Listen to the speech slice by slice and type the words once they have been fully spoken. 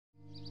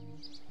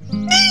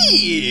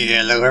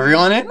Hello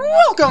everyone and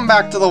welcome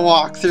back to the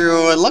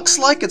walkthrough. It looks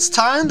like it's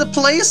time to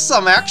play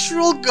some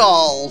actual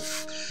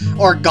golf.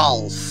 Or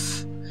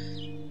golf.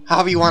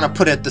 However you want to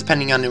put it,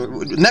 depending on...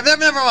 Never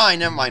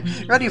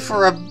mind. Ready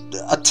for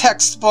a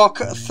textbook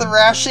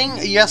thrashing?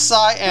 Yes,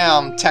 I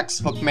am,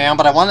 textbook man,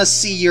 but I want to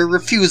see your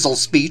refusal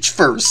speech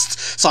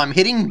first. So I'm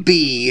hitting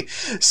B.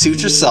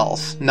 Suit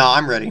yourself. No,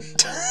 I'm ready.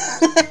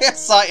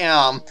 Yes, I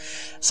am.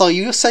 So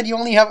you said you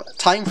only have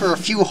time for a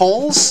few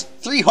holes?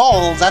 3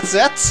 holes, that's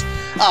it?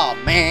 Oh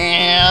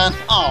man,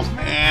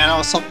 I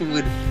was hoping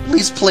we'd at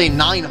least play a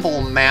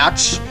 9-hole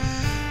match.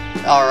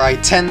 Alright,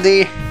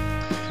 Tendy,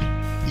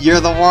 you're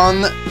the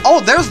one.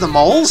 Oh, there's the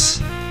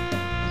moles!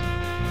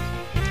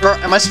 Or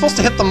am I supposed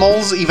to hit the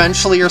moles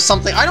eventually or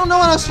something? I don't know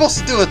what I'm supposed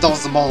to do with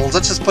those moles,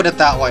 let's just put it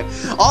that way.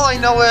 All I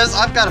know is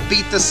I've got to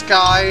beat this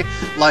guy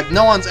like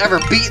no one's ever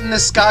beaten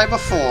this guy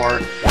before.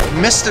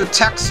 Mr.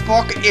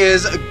 Textbook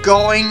is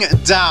going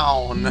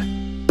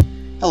down.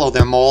 Hello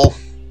there, mole.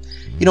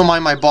 You don't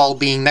mind my ball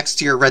being next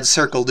to your red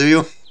circle, do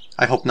you?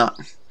 I hope not.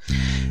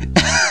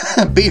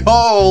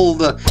 Behold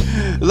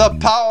the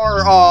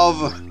power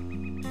of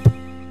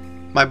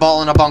my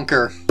ball in a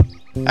bunker.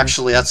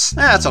 Actually, that's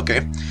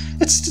okay.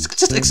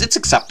 It's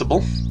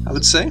acceptable, I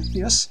would say.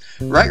 Yes,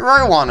 right where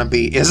I want to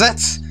be. Is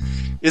it?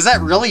 Is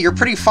that really? You're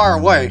pretty far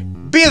away.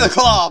 Be the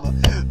club.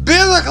 Be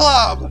the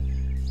club.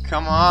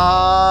 Come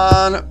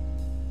on.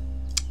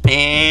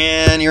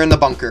 And you're in the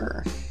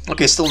bunker.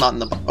 Okay, still not in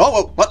the bunker.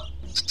 Oh, what?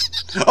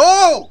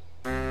 Oh!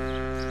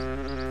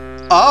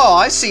 Oh,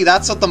 I see.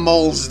 That's what the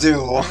moles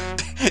do.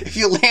 If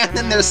you land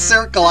in their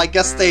circle, I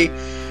guess they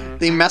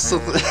mess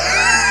with...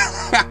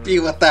 Happy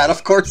with that,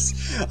 of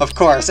course. Of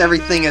course,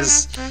 everything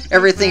is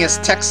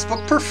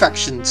textbook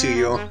perfection to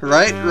you.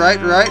 Right.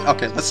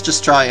 Okay, let's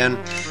just try and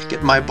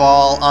get my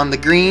ball on the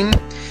green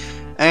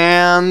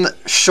and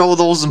show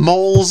those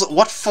moles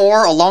what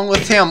for along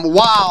with him.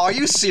 Wow, are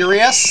you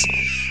serious?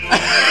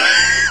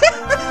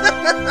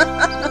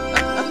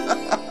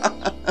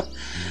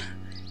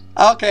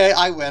 Okay,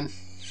 I win.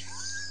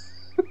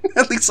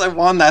 At least I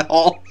won that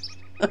hole.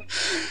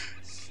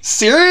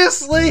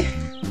 Seriously?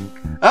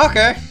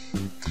 Okay.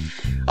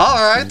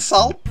 Alright,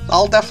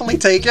 I'll definitely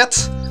take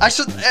it. I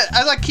should,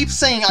 as I keep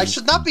saying, I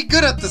should not be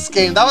good at this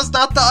game. That was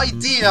not the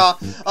idea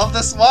of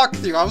this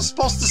walkthrough. I was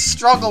supposed to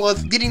struggle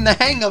with getting the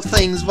hang of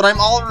things, but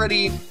I'm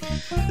already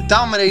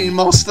dominating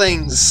most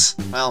things.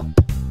 Well,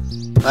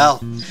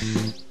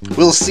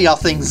 we'll see how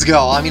things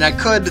go. I mean, I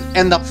could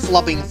end up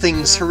flubbing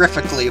things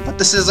horrifically, but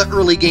this is an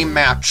early game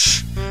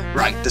match.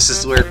 Right, this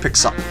is where it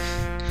picks up.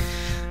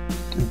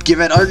 Give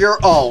it your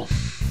all.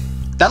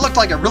 That looked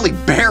like it really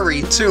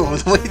buried, too.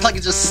 Like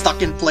it just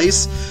stuck in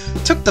place.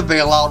 Took the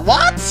bailout.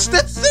 What?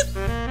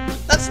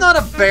 That's not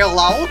a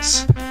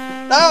bailout.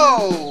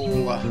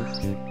 No!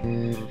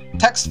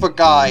 Textbook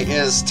guy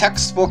is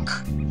textbook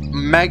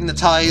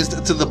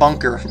magnetized to the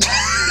bunker.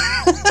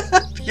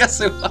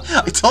 Yes,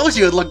 I told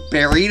you it looked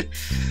buried.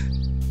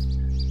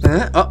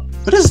 Oh,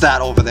 what is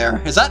that over there?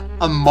 Is that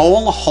a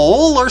mole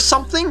hole or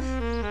something?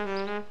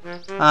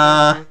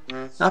 Not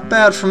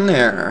bad from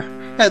there.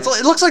 Yeah, it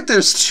looks like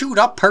there's chewed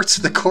up parts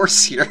of the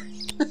course here.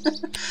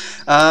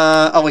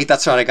 Oh wait,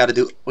 that's right, I gotta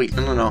do... Wait,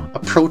 no.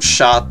 Approach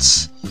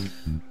shots.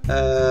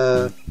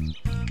 I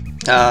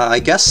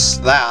guess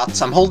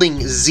that. I'm holding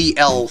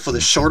ZL for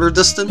the shorter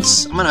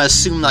distance. I'm gonna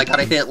assume I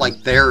gotta hit it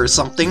like there or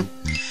something.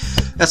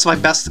 That's my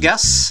best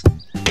guess.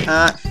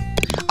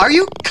 Are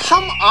you...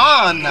 Come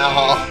on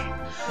now!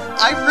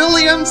 I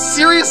really am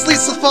seriously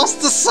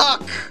supposed to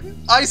suck!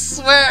 I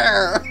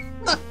swear!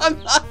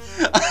 I'm not...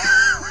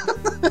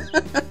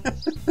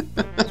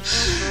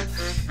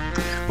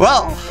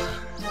 Well...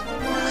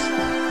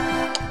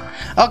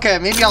 Okay,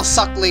 maybe I'll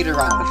suck later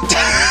on.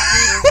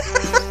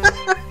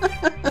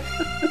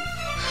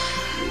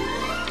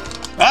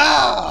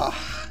 Ah!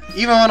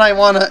 Even when I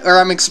wanna... or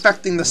I'm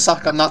expecting to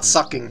suck, I'm not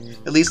sucking.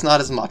 At least not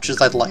as much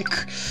as I'd like.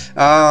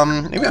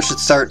 Maybe I should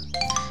start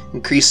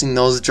increasing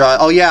those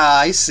drives. Oh yeah,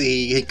 I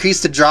see.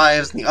 Increase the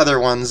drives and the other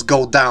ones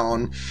go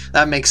down.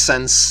 That makes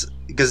sense,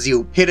 because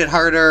you hit it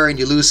harder and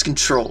you lose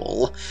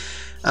control.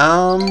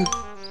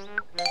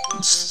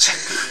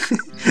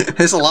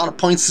 There's a lot of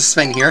points to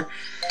spend here.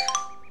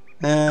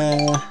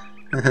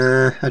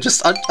 I'll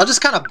just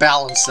kind of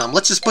balance them.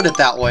 Let's just put it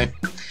that way.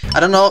 I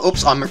don't know.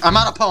 Oops, I'm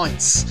out of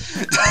points.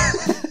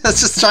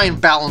 Let's just try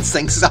and balance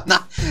things. I'm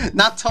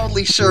not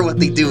totally sure what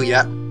they do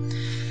yet.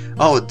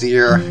 Oh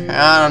dear,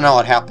 I don't know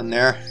what happened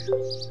there.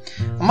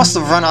 I must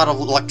have run out of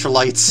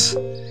electrolytes.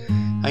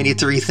 I need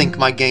to rethink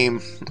my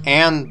game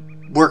and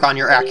work on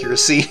your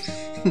accuracy.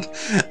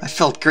 I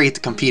felt great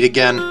to compete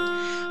again.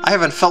 I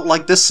haven't felt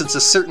like this since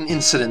a certain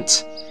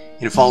incident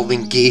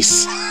involving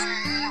geese.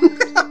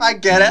 I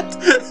get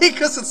it,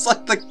 because it's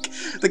like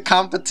the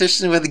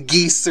competition with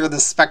geese or the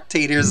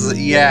spectators.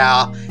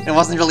 Yeah, it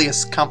wasn't really a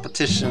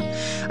competition.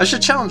 I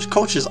should challenge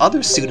coaches,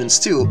 other students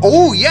too.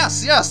 Oh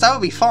yes, that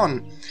would be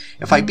fun.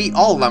 If I beat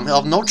all of them, they'll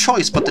have no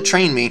choice but to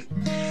train me.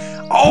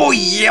 Oh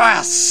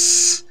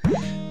yes!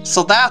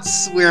 So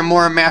that's where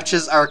more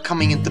matches are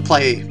coming into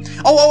play.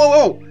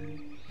 Oh!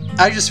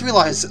 I just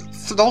realized,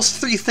 those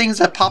 3 things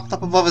that popped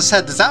up above his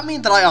head, does that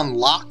mean that I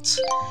unlocked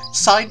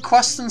side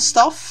quests and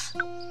stuff?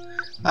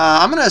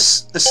 I'm gonna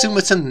assume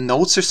it's in the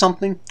notes or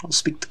something. I'll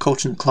speak to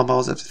coach in the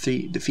clubhouse after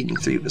defeating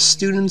 3 of his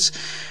students.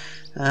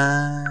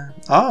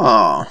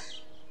 Oh.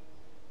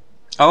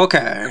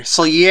 Okay,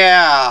 so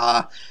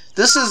yeah.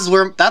 This is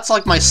where, that's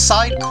like my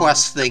side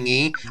quest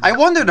thingy. I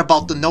wondered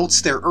about the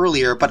notes there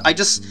earlier, but I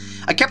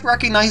kept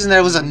recognizing that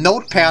it was a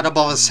notepad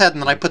above his head,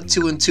 and then I put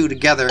 2 and 2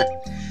 together.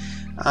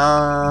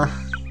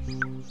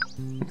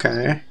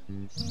 Okay.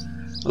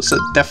 Those are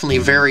definitely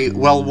very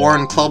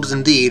well-worn clubs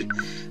indeed.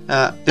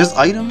 There's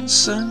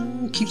items,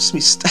 keeps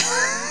me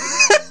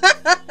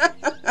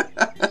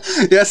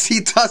Yes,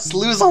 he does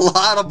lose a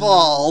lot of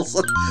balls,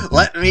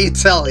 let me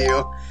tell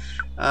you.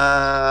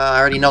 I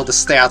already know the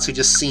stats, we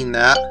just seen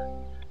that.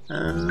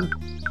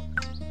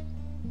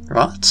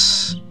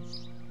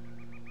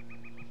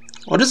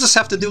 What does this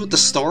have to do with the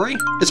story?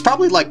 It's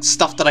probably like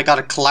stuff that I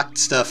gotta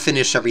collect to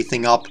finish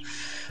everything up.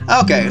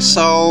 Okay,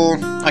 so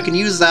I can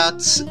use that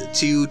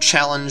to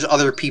challenge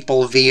other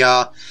people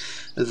via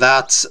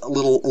that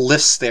little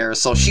list there.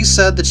 So she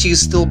said that she's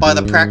still by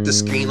the practice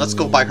screen. Let's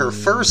go by her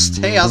first.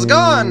 Hey, how's it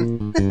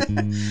going?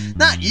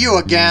 Not you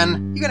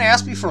again. You gonna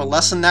ask me for a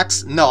lesson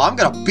next? No, I'm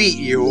gonna beat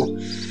you.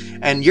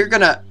 And you're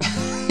gonna...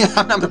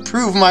 I'm gonna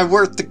prove my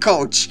worth to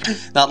coach.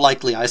 Not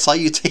likely. I saw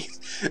you take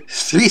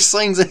 3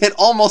 swings and hit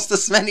almost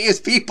as many as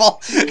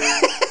people.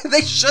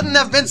 They shouldn't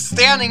have been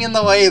standing in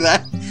the way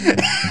then.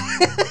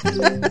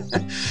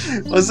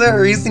 Was there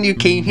a reason you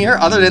came here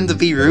other than to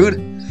be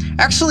rude?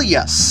 Actually,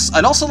 yes.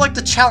 I'd also like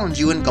to challenge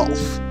you in golf.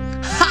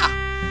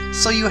 Ha!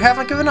 So you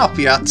haven't given up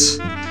yet?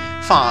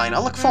 Fine, I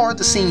look forward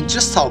to seeing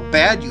just how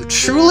bad you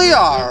truly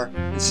are.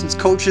 And since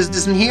Coach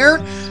isn't here,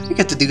 we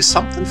get to do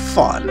something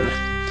fun.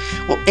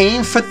 We'll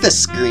aim for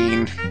this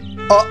green.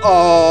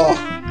 Uh-oh!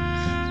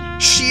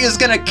 She is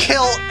gonna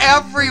kill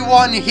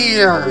everyone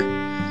here!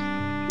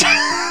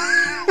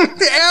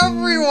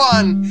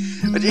 Everyone!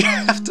 But you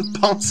have to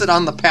bounce it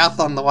on the path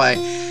on the way.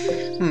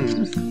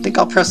 I think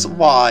I'll press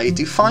Y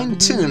to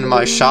fine-tune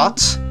my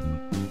shot.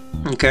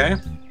 Okay.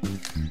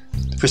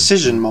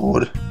 Precision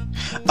mode.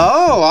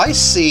 Oh, I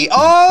see.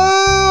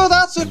 Oh,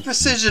 that's what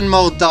precision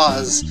mode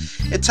does.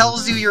 It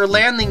tells you your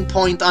landing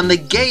point on the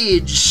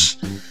gauge.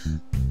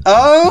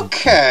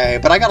 Okay,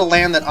 but I gotta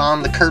land it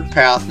on the cart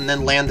path and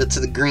then land it to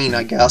the green,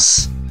 I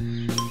guess.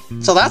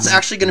 So that's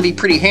actually gonna be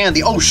pretty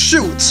handy. Oh,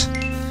 shoot!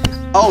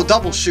 Oh,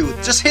 double shoot.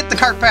 Just hit the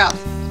cart path.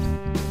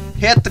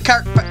 Hit the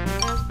cart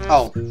path.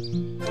 Oh.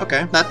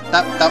 Okay,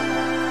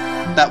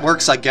 that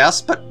works, I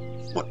guess, but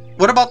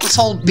what about this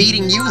whole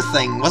beating you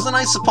thing? Wasn't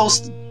I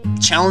supposed to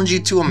challenge you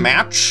to a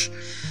match?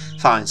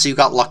 Fine, so you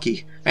got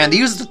lucky. Man, they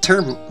use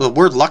the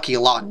word lucky a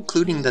lot,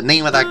 including the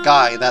name of that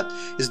guy that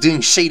is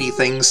doing shady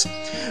things.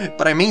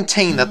 But I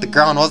maintain that the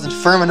ground wasn't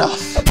firm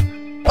enough.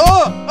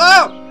 Oh!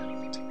 Oh!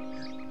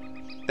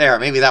 There,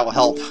 maybe that will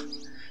help.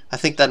 I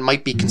think that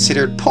might be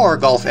considered poor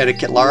golf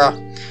etiquette, Lara.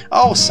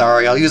 Oh,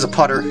 sorry, I'll use a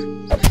putter.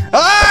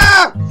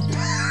 Ah!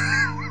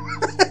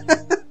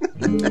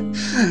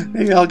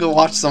 Maybe I'll go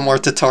watch some more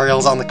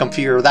tutorials on the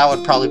computer. That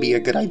would probably be a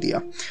good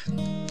idea.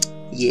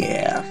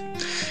 Yeah.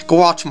 Go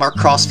watch Mark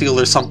Crossfield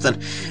or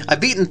something. I've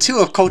beaten 2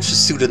 of Coach's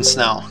students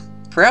now.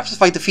 Perhaps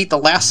if I defeat the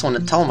last one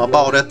and tell him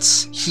about it,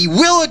 he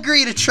will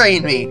agree to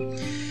train me.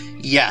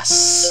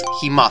 Yes,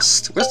 he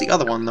must. Where's the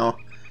other one, though?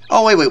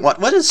 Oh, wait, what?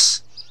 What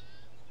is...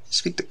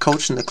 Speak to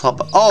Coach in the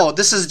club. Oh,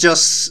 this is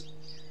just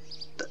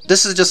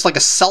like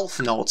a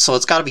self-note, so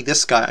it's gotta be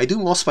this guy. I do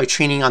most of my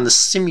training on the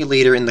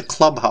simulator in the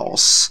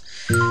clubhouse.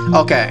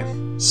 Okay,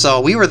 so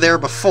we were there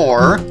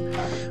before,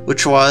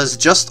 which was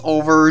just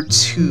over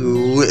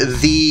to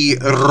the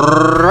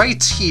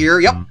right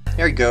here. Yep,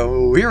 there we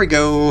go, here we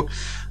go.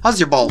 How's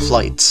your ball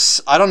flight?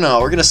 I don't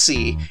know, we're gonna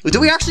see. Are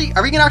we actually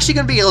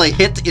gonna be like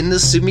hit in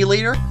this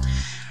simulator?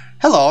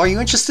 Hello, are you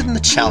interested in the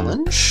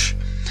challenge?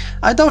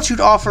 I doubt you'd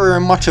offer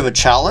much of a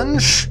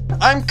challenge.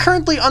 I'm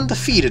currently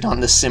undefeated on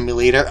this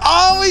simulator.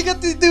 Oh, we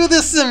get to do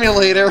this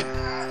simulator!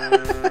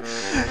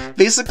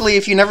 Basically,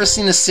 if you've never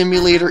seen a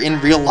simulator in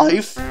real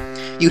life,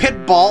 you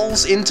hit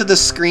balls into the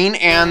screen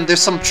and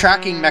there's some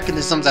tracking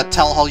mechanisms that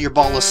tell how your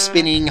ball is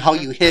spinning, how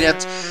you hit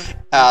it,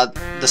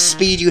 the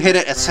speed you hit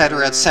it,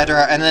 etc,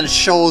 etc, and then it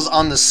shows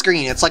on the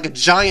screen. It's like a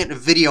giant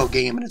video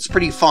game and it's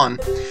pretty fun.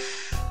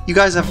 You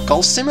guys have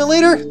Golf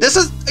Simulator?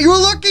 You're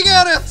looking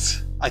at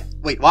it!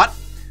 Wait, what?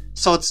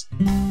 So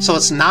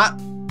it's not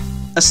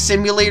a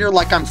simulator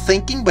like I'm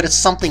thinking, but it's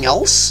something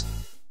else?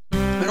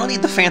 We don't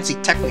need the fancy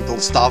technical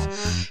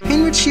stuff.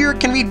 Heinrich here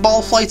can read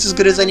ball flights as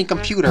good as any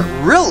computer.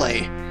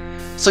 Really?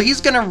 So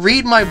he's gonna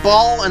read my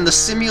ball and the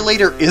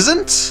simulator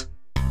isn't?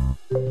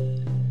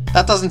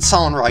 That doesn't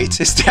sound right.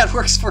 His dad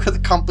works for the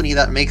company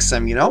that makes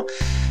them, you know?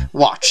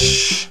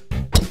 Watch.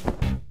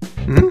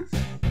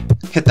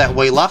 Hit that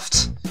way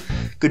left.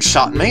 Good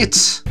shot,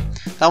 mate.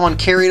 That one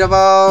carried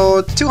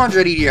about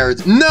 280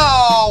 yards.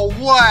 No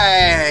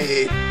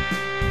way!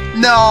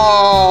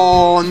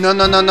 No!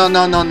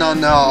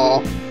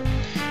 No.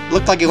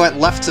 Looked like it went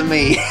left to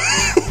me.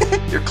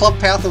 Your club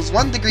path was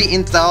 1 degree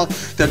into the...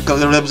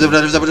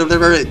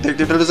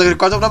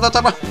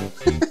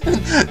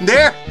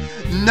 There!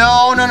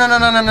 No.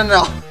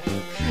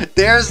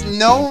 There's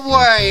no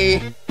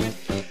way.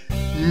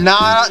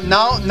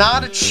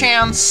 Not a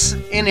chance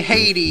in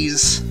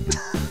Hades.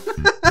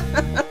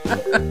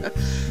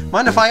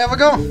 Mind if I have a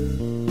go?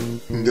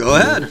 Go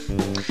ahead.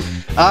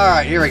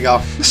 Alright, here we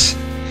go.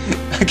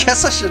 I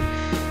guess I should...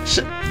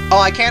 Oh,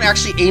 I can't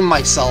actually aim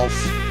myself.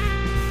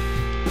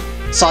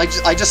 So I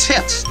just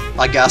hit,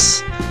 I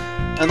guess.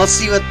 And let's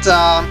see what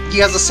he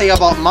has to say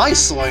about my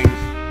swing.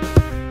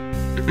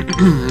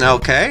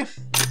 Okay.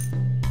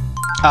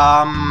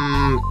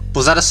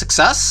 Was that a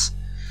success?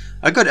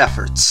 A good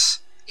effort.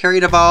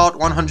 Carried about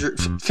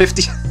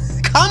 150...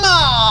 Come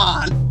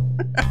on!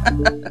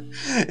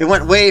 It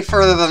went way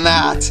further than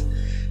that.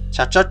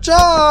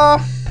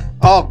 Cha-cha-cha!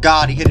 Oh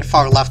god, he hit it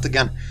far left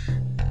again.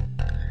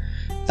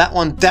 That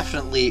one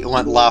definitely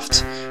went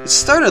left. It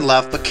started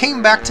left, but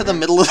came back to the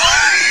middle of...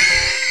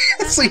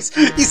 So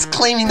he's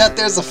claiming that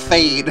there's a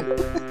fade.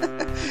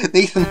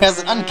 Nathan has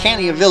an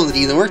uncanny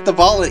ability to work the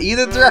ball in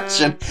either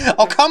direction.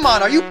 Oh, come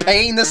on, are you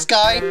paying this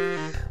guy?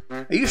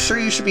 Are you sure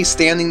you should be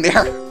standing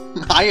there?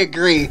 I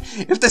agree.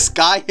 If this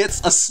guy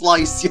hits a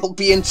slice, you'll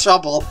be in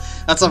trouble.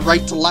 That's a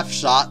right-to-left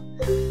shot.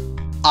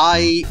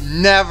 I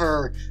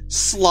never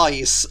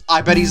slice.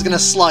 I bet he's gonna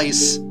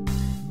slice.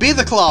 Be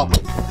the club.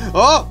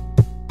 Oh!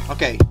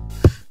 Okay.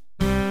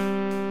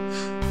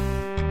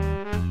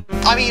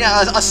 I mean,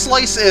 a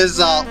slice is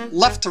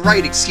left to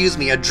right, excuse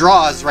me. A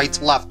draw is right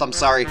to left, I'm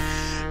sorry.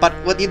 But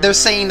what they're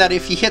saying that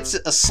if he hits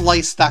a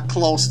slice that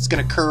close, it's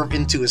gonna curve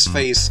into his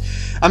face.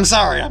 I'm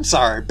sorry.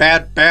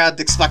 Bad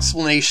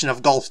explanation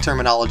of golf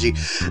terminology.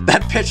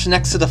 That pitch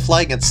next to the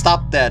flag and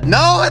stopped dead.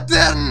 No, it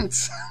didn't!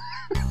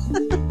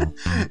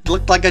 It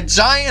looked like a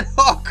giant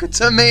hook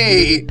to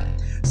me!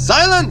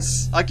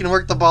 Silence! I can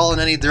work the ball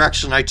in any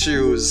direction I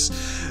choose.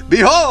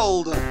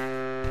 Behold!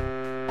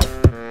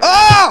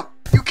 Oh!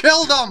 You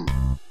killed him!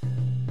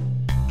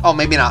 Oh,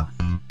 maybe not.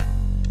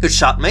 Good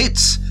shot,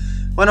 mates.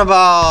 Went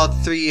about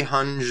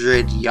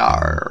 300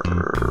 yards.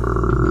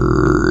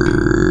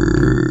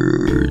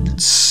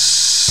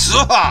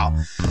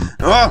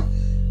 Oh.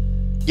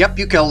 Yep,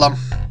 you killed him.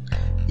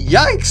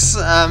 Yikes!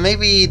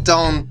 Maybe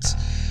don't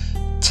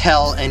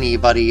tell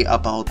anybody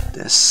about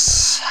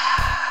this.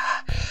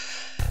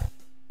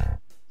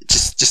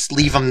 Just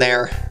leave him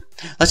there.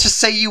 Let's just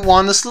say you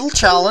won this little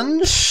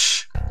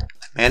challenge. I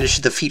managed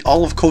to defeat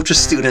all of Coach's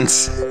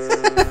students.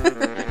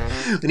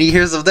 When he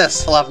hears of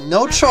this, he'll have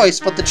no choice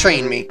but to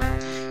train me.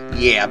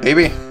 Yeah,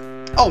 baby.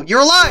 Oh, you're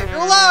alive! You're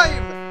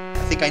alive!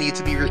 I think I need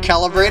to be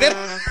recalibrated.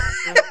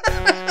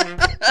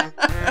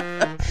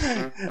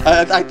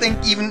 I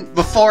think even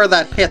before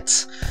that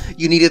hit,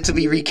 you needed to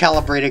be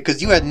recalibrated because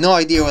you had no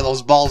idea where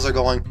those balls are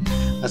going.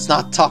 Let's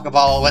not talk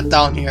about what went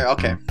down here.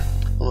 Okay.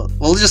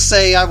 We'll just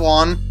say I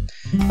won.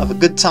 Have a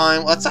good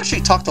time. Let's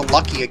actually talk to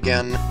Lucky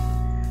again.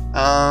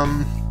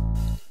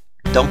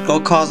 Don't go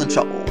causing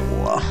trouble.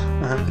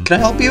 Can I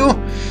help you?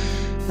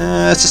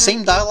 It's the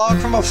same dialogue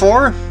from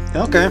before?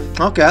 Okay.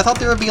 I thought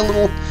there would be a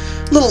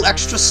little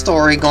extra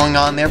story going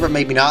on there, but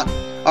maybe not.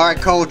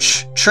 Alright,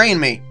 Coach. Train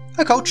me.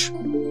 Hi, Coach.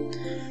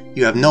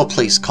 You have no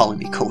place calling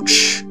me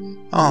Coach.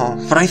 Oh,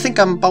 but I think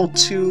I'm about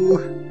to...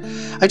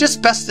 I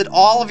just bested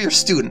all of your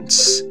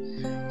students.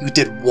 You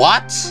did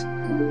what?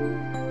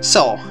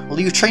 So, will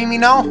you train me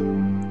now?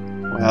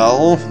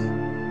 Well...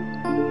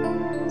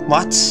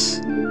 What?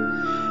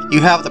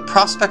 You have the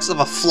prospects of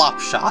a flop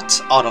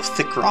shot out of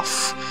thick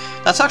rough.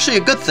 That's actually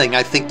a good thing,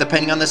 I think,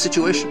 depending on the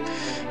situation.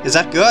 Is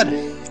that good?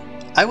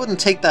 I wouldn't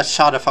take that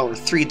shot if I were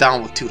 3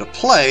 down with 2 to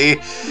play.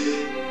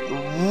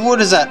 What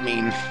does that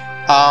mean?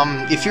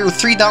 If you're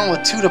 3 down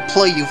with 2 to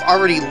play, you've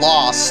already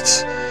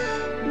lost.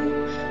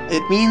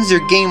 It means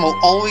your game will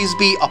always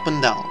be up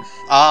and down.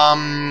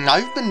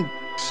 I've been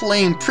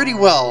playing pretty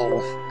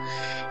well.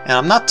 And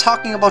I'm not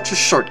talking about your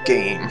short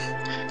game.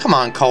 Come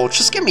on, Coach,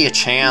 just give me a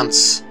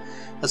chance.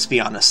 Let's be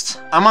honest.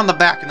 I'm on the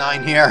back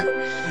 9 here.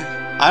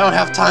 I don't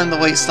have time to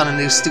waste on a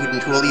new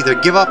student who will either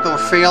give up or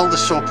fail to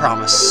show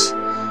promise.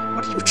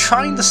 What are you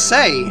trying to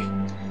say?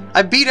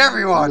 I beat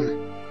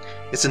everyone.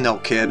 It's a no,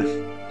 kid.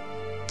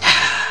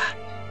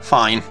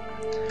 Fine.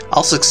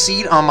 I'll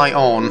succeed on my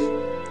own.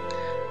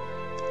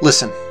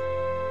 Listen.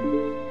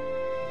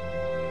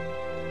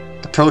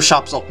 The pro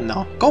shop's open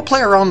now. Go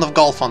play a round of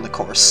golf on the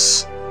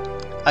course.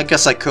 I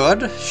guess I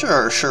could.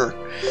 Sure.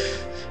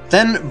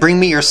 Then bring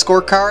me your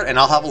scorecard and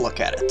I'll have a look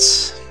at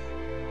it.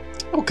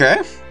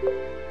 Okay.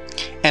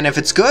 And if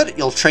it's good,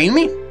 you'll train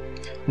me?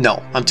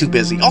 No, I'm too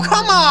busy. Oh,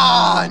 come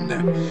on!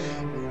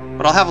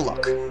 But I'll have a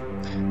look.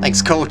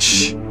 Thanks,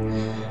 Coach.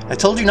 I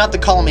told you not to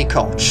call me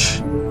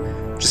Coach.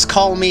 Just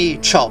call me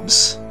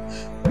Chubbs.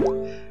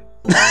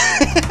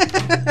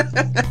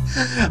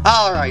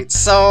 Alright,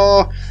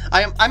 so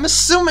I'm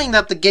assuming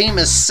that the game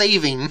is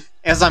saving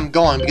as I'm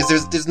going,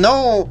 because there's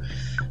no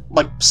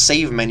like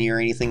save menu or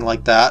anything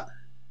like that.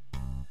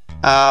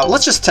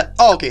 Let's just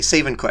oh, okay,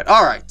 save and quit.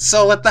 Alright,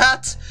 so with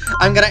that,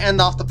 I'm gonna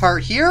end off the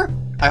part here.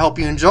 I hope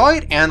you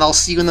enjoyed, and I'll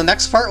see you in the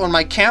next part when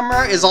my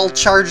camera is all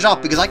charged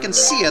up, because I can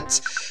see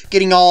it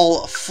getting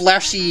all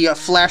flashy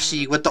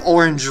with the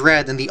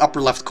orange-red in the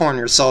upper left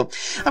corner. So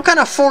I'm kind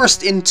of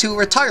forced into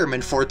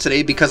retirement for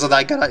today because of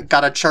that. I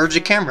gotta charge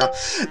the camera.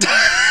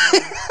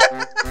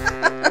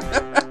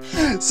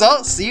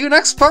 So, see you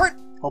next part.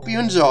 Hope you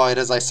enjoyed,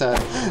 as I said.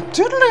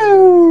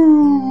 Toodaloo!